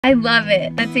I love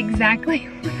it. That's exactly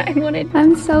what I wanted.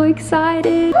 I'm so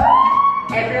excited.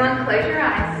 Everyone close your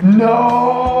eyes.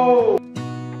 No!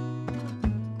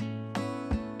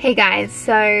 Hey guys,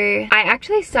 so I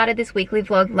actually started this weekly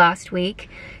vlog last week.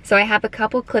 So I have a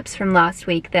couple clips from last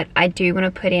week that I do want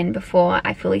to put in before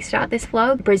I fully start this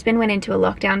vlog. Brisbane went into a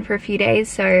lockdown for a few days,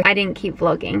 so I didn't keep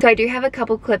vlogging. So I do have a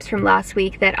couple clips from last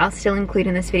week that I'll still include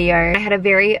in this video. I had a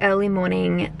very early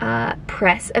morning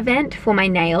press event for my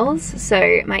nails.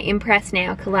 So my Impress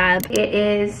Nail collab. It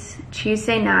is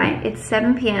Tuesday night. It's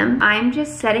 7 p.m. I'm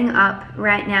just setting up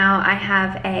right now. I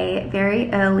have a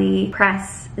very early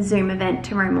press Zoom event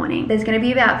tomorrow morning. There's going to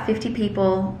be about 50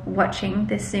 people watching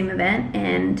this Zoom event,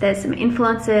 and there's some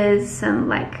influencers, some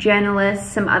like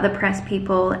journalists, some other press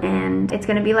people, and it's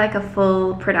going to be like a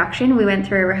full production. We went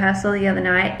through a rehearsal the other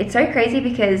night. It's so crazy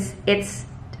because it's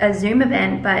a Zoom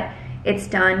event, but it's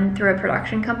done through a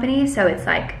production company, so it's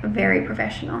like very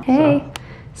professional. Hey.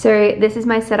 So this is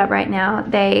my setup right now.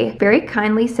 They very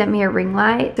kindly sent me a ring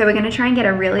light. So we're gonna try and get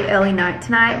a really early night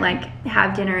tonight, like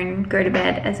have dinner and go to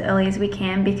bed as early as we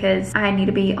can, because I need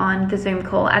to be on the Zoom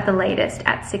call at the latest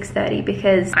at 6:30,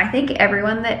 because I think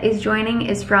everyone that is joining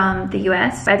is from the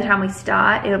US. By the time we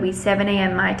start, it'll be 7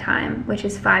 a.m. my time, which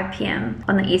is 5 p.m.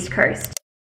 on the East Coast.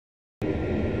 I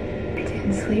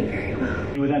didn't sleep very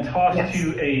well. You would then toss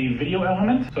to a video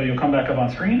element. So you'll come back up on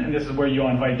screen, and this is where you'll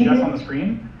invite Jess on the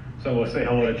screen. So we'll say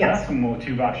hello to Jess, and we'll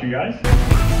two-box you guys.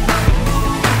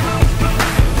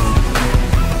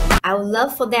 I would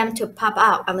love for them to pop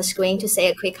up on the screen to say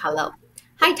a quick hello.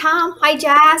 Hi Tom, hi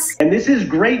Jess. And this is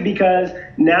great because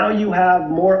now you have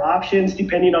more options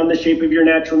depending on the shape of your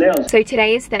natural nails. So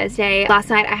today is Thursday.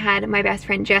 Last night I had my best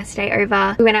friend Jess stay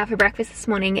over. We went out for breakfast this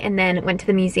morning and then went to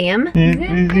the museum. Yeah,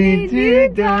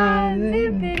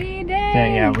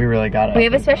 we really got it. We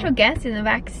have a special guest in the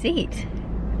back seat.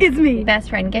 It's me. Best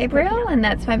friend Gabriel, and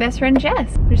that's my best friend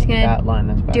Jess. We're just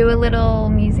gonna do a little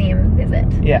museum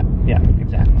visit. Yeah,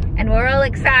 exactly. And we're all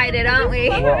excited, aren't we?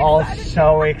 We're all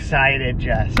so excited,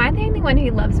 Jess. Am I the only one who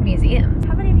loves museums?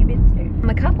 How many have you been to? I'm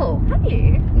a couple. Have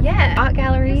you? Yeah. Art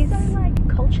galleries. You're so like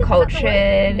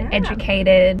cultured,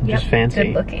 educated. Just fancy.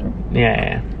 Good looking.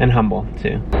 Yeah. And humble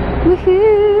too.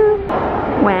 Woohoo!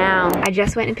 Wow. I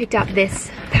just went and picked up this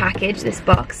package, this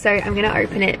box, so I'm gonna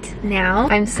open it now.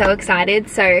 I'm so excited.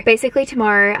 So basically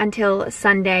tomorrow until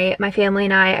Sunday, my family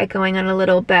and I are going on a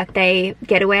little birthday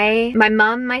getaway. My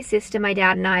mum, my sister, my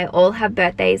dad and I all have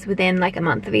birthdays within like a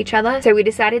month of each other. So we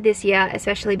decided this year,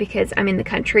 especially because I'm in the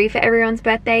country for everyone's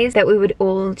birthdays, that we would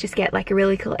all just get like a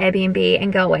really cool Airbnb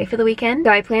and go away for the weekend.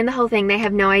 So I planned the whole thing. They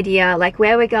have no idea like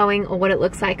where we're going or what it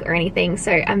looks like or anything.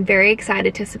 So I'm very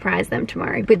excited to surprise them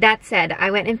tomorrow. With that said, I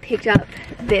went and picked up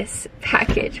this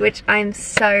package, which I'm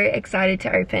so excited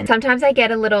to open. Sometimes I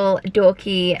get a little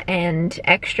dorky and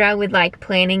extra with like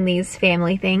planning these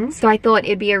family things. So I thought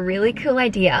it'd be a really cool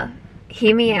idea.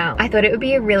 Hear me out. I thought it would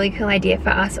be a really cool idea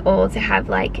for us all to have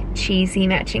like cheesy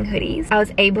matching hoodies. I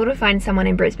was able to find someone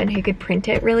in Brisbane who could print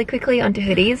it really quickly onto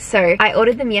hoodies. So I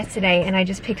ordered them yesterday and I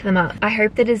just picked them up. I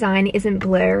hope the design isn't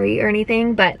blurry or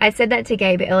anything, but I said that to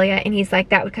Gabe earlier and he's like,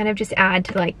 that would kind of just add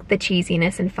to like the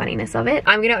cheesiness and funniness of it.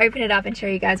 I'm gonna open it up and show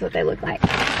you guys what they look like.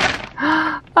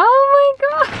 Oh my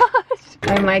gosh.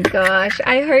 Oh my gosh.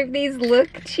 I hope these look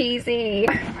cheesy.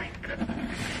 Oh my gosh.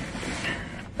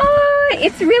 Oh,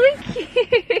 it's really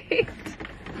cute.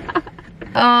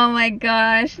 Oh my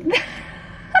gosh.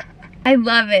 I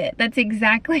love it. That's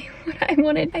exactly what I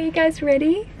wanted. Are you guys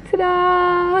ready?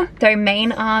 Ta-da! So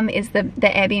main arm is the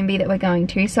Airbnb that we're going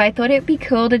to. So I thought it'd be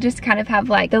cool to just kind of have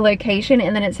like the location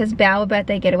and then it says Bauer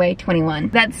Birthday Getaway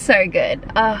 21. That's so good.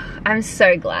 Oh, I'm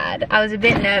so glad. I was a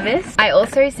bit nervous. I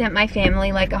also sent my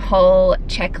family like a whole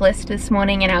checklist this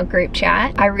morning in our group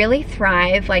chat. I really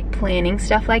thrive like planning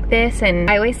stuff like this, and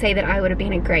I always say that I would have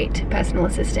been a great personal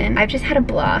assistant. I've just had a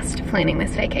blast planning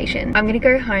this vacation. I'm gonna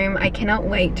go home. I cannot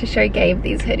wait to show Gabe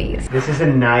these hoodies. This is a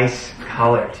nice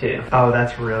color too. Oh,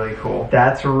 that's really cool.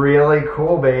 That's really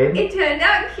cool, babe. It turned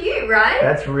out cute, right?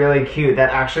 That's really cute.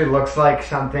 That actually looks like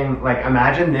something, like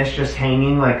imagine this just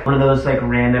hanging like one of those like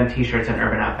random t-shirts in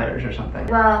Urban Outfitters or something.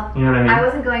 Well, you know what I mean? I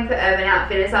wasn't going for Urban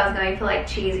Outfitters, I was going for like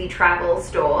cheesy travel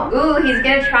store. Ooh, he's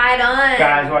gonna try it on.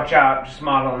 Guys, watch out. Just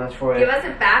modeling this for you. Give us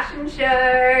a fashion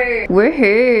show.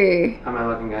 Woohoo. How am I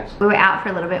looking, guys? We were out for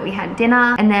a little bit. We had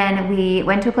dinner and then we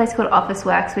went to a place called Office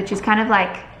Works, which is kind of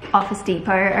like Office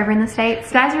Depot over in the States.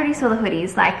 You guys already saw the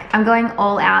hoodies. Like, I'm going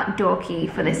all out dorky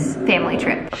for this family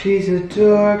trip. She's a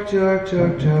dork,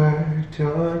 dorky.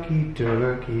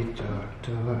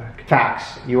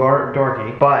 Facts, you are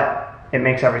dorky, but it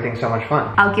makes everything so much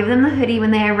fun. I'll give them the hoodie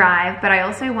when they arrive, but I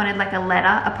also wanted like a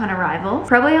letter upon arrival,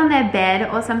 probably on their bed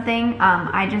or something.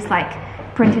 I just like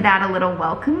printed out a little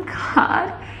welcome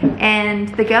card, and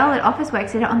the girl at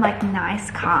Officeworks did it on like nice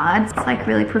cards. It's like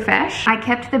really profesh. I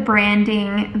kept the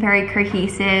branding very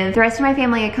cohesive. The rest of my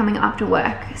family are coming after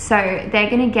work, so they're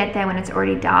gonna get there when it's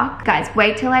already dark. Guys,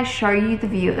 wait till I show you the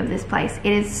view of this place.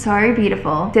 It is so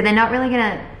beautiful. So they're not really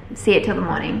gonna see it till the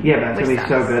morning. Yeah, but it's gonna be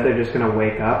so good. They're just gonna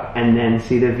wake up and then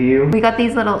see the view. We got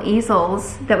these little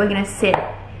easels that we're gonna sit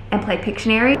and play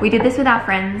Pictionary. We did this with our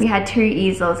friends. We had 2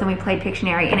 easels and we played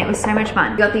Pictionary, and it was so much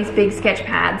fun. We got these big sketch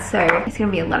pads, so it's gonna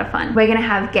be a lot of fun. We're gonna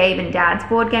have Gabe and Dad's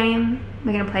board game.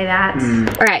 We're gonna play that.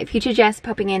 All right, future Jess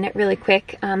popping in really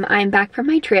quick. I'm back from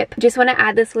my trip. Just wanna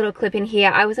add this little clip in here.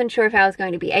 I wasn't sure if I was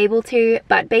going to be able to,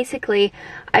 but basically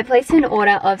I placed an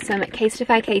order of some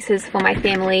Casetify cases for my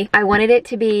family. I wanted it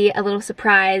to be a little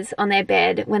surprise on their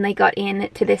bed when they got in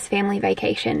to this family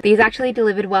vacation. These actually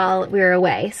delivered while we were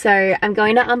away, so I'm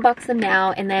going to unbox them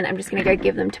now, and then I'm just gonna go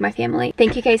give them to my family.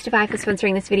 Thank you Casetify for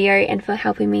sponsoring this video and for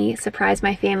helping me surprise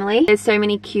my family. There's so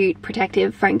many cute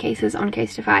protective phone cases on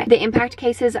Casetify. The Impact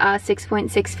cases are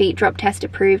 6.6 feet drop test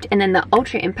approved, and then the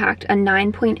Ultra Impact are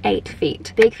 9.8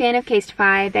 feet. Big fan of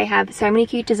Casetify. They have so many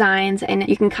cute designs, and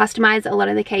you can customize a lot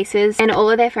of the cases, and all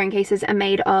of their phone cases are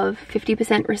made of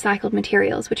 50% recycled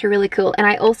materials, which are really cool. And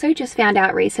I also just found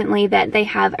out recently that they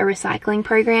have a recycling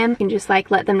program. You can just like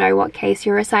let them know what case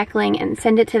you're recycling and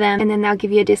send it to them, and then they'll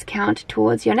give you a discount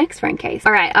towards your next phone case.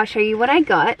 All right, I'll show you what I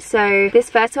got. So this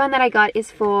first one that I got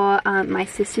is for my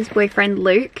sister's boyfriend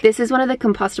Luke. This is one of the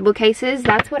compostable cases.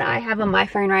 That's what I have on my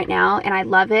phone right now, and I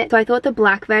love it. So I thought the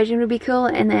black version would be cool,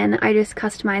 and then I just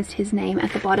customized his name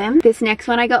at the bottom. This next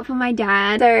one I got for my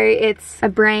dad. So it's a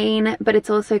brain, but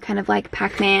it's also kind of like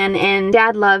Pac-Man, and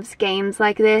Dad loves games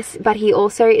like this, but he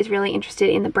also is really interested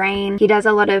in the brain. He does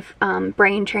a lot of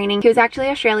brain training. He was actually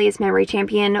Australia's memory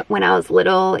champion when I was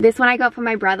little. This one I got for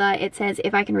my brother. It says,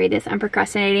 if I can read this, I'm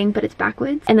procrastinating, but it's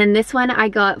backwards. And then this one I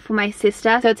got for my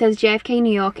sister. So it says JFK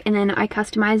New York, and then I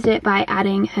customized it by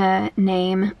adding her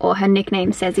name or her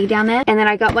nickname Cezzy down there. And then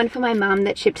I got one for my mum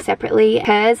that shipped separately.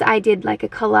 Hers, I did like a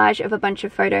collage of a bunch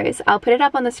of photos. I'll put it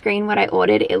up on the screen what I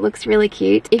ordered. It looks really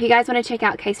cute. If you guys want to check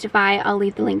out Casetify, I'll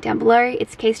leave the link down below.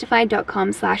 It's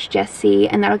casetify.com/JessC,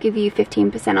 and that'll give you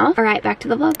 15% off. All right, back to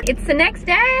the vlog. It's the next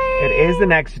day. It is the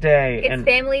next day. It's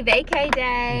family vacay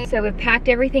day. So we've packed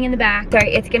everything in the back. So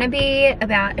it's gonna be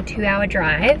about a 2-hour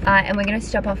drive, and we're gonna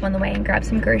stop off on the way and grab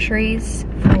some groceries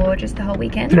for just the whole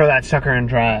weekend. Throw that sucker and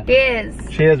drive. Cheers.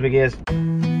 Cheers, biggies.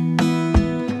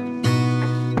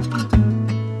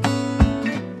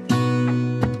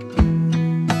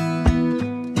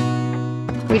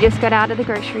 We just got out of the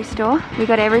grocery store. We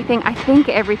got everything, I think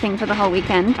everything for the whole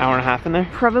weekend. Hour and a half in there?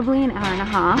 Probably an hour and a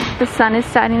half. The sun is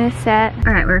starting to set.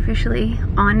 All right, we're officially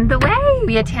on the way.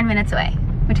 We are 10 minutes away,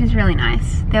 which is really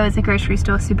nice. There was a grocery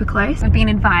store super close. We've been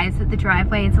advised that the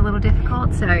driveway is a little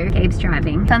difficult, so Gabe's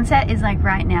driving. Sunset is like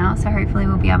right now, so hopefully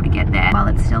we'll be able to get there while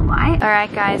it's still light. All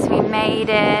right guys, we made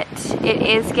it. It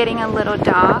is getting a little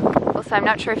dark. Also, I'm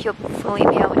not sure if you'll fully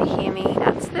be able to hear me.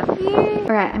 That's the view.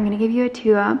 All right, I'm gonna give you a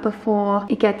tour before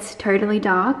it gets totally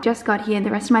dark. Just got here. The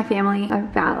rest of my family are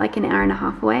about like an hour and a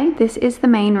half away. This is the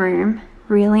main room.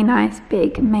 Really nice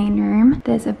big main room.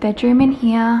 There's a bedroom in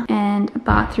here and a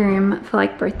bathroom for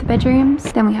like both the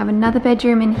bedrooms. Then we have another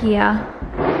bedroom in here,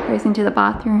 goes into the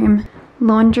bathroom.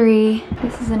 Laundry.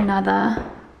 This is another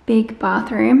big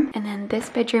bathroom, and then this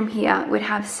bedroom here would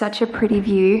have such a pretty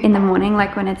view in the morning,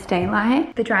 like when it's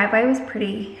daylight. The driveway was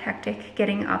pretty hectic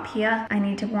getting up here. I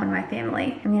need to warn my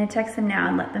family. I'm gonna text them now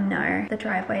and let them know the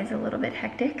driveway is a little bit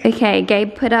hectic. Okay,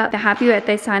 Gabe put up the happy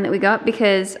birthday sign that we got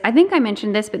because I think I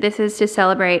mentioned this, but this is to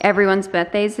celebrate everyone's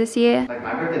birthdays this year. Like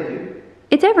my birthday too?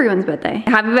 It's everyone's birthday.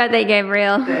 Happy birthday,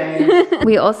 Gabriel. Thanks.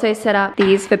 We also set up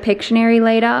these for Pictionary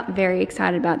later. Very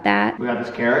excited about that. We got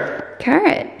this carrot.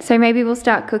 Carrot. So maybe we'll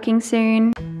start cooking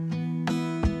soon.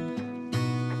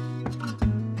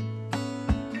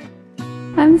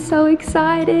 I'm so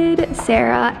excited.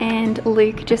 Sarah and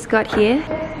Luke just got here.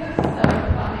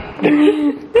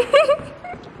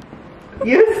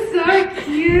 You're so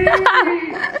cute.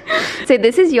 So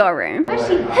this is your room.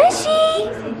 Hershey. Hershey.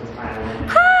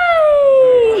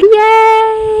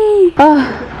 Yay!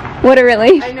 Oh, what a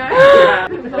relief. I know.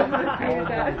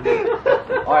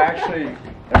 I actually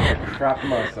trapped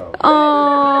myself.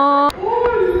 Oh. Oh,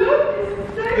 look, this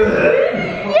is so good.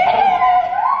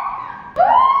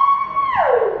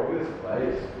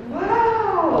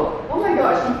 Wow. Oh my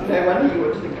gosh, no wonder you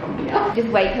wanted to come here. Just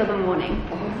wait till the morning.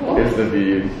 Is the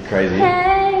view crazy?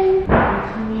 Hey.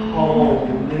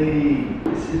 Holy,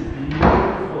 this is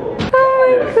beautiful.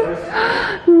 Oh my God.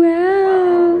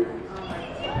 Wow.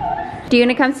 Do you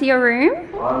want to come see your room?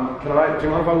 do you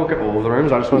mind if I look at all of the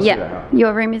rooms? I just want to see that. Yeah,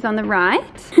 your room is on the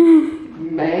right.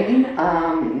 Maine,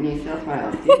 New South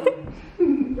Wales.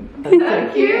 So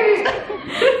cute.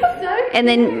 And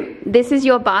then this is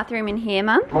your bathroom in here,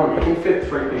 Mum. Come on, I can fit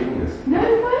 3 people in this. No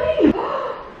way.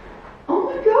 Oh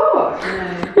my gosh.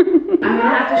 I'm gonna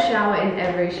have to shower in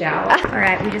every shower. All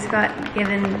right, we just got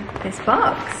given this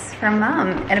box from Mum,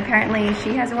 and apparently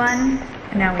she has one,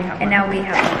 and now we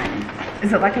have one.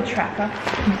 Is it like a tracker?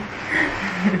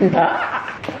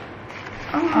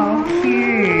 Oh,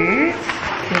 cute.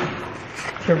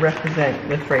 To represent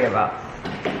the 3 of us.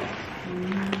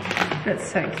 That's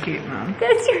so cute, Mum.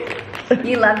 That's your...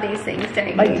 You love these things, don't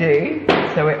you? I do.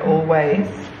 So we're always,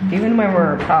 even when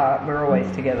we're apart, we're always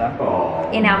together.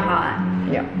 In our heart.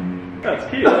 Yeah. That's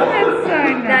cute. That's so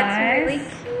nice. That's really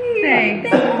cute. Thanks,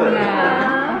 Mum.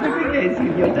 Look at guys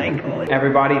with your decor.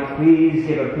 Everybody, please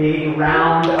give a big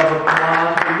round of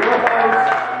applause for your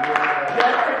host,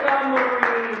 Jessica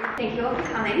Marie. Thank you all for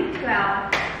coming to our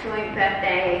joint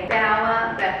birthday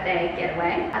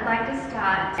getaway. I'd like to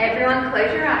start. Everyone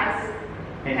close your eyes.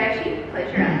 Hershey,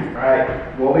 close your eyes. Alright,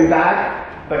 we'll be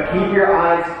back, but keep your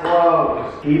eyes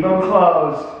closed. Keep them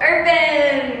closed.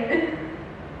 Urban!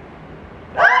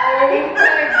 Oh my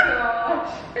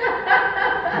gosh!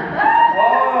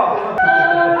 Whoa!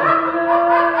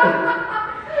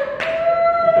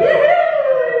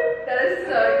 That is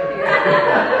so cute.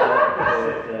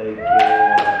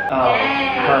 Oh, Yay.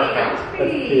 perfect.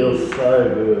 It feels so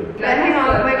good. Hang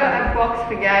on, we got a box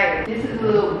for Gabe. This is a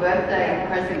little birthday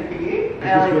present for you.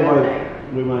 Early birthday.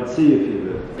 We might see if you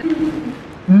do.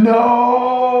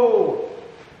 No!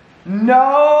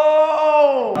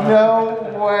 No!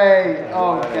 No way!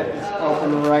 Oh, get this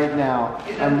open right now.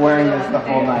 I'm wearing this the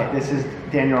whole night. This is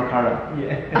Daniel Ricardo.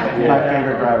 Yeah. My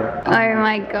favorite driver. Oh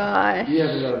my gosh. You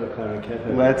haven't got a McLaren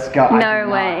Cat. Let's go. No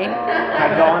way.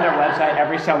 I go on their website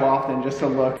every so often just to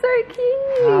look. So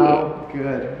cute. How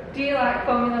good. Do you like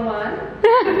Formula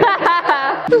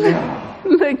 1?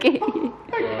 Look at you.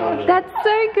 That's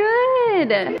so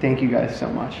good. Thank you guys so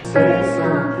much. Say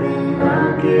something,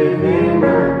 I'm giving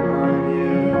up on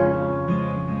you.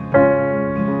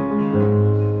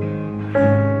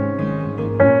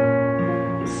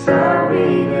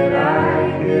 Sorry that I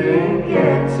couldn't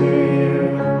get to you.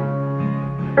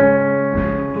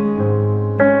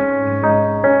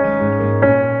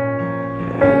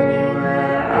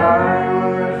 Anywhere I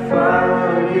would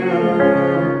follow you.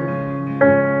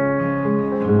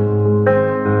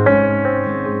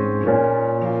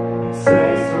 Say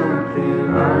something,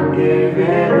 I'm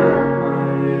giving up on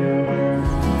you.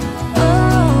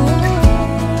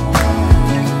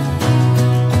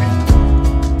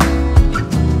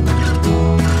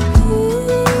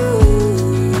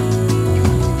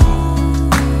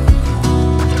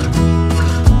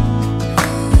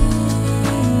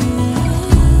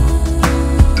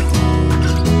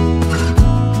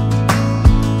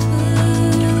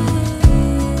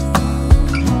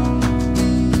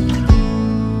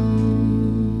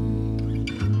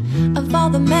 Of all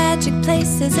the magic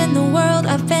places in the world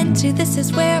I've been to, this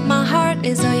is where my heart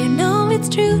is. Oh, you know it's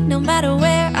true. No matter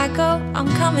where I go, I'm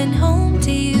coming home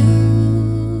to you.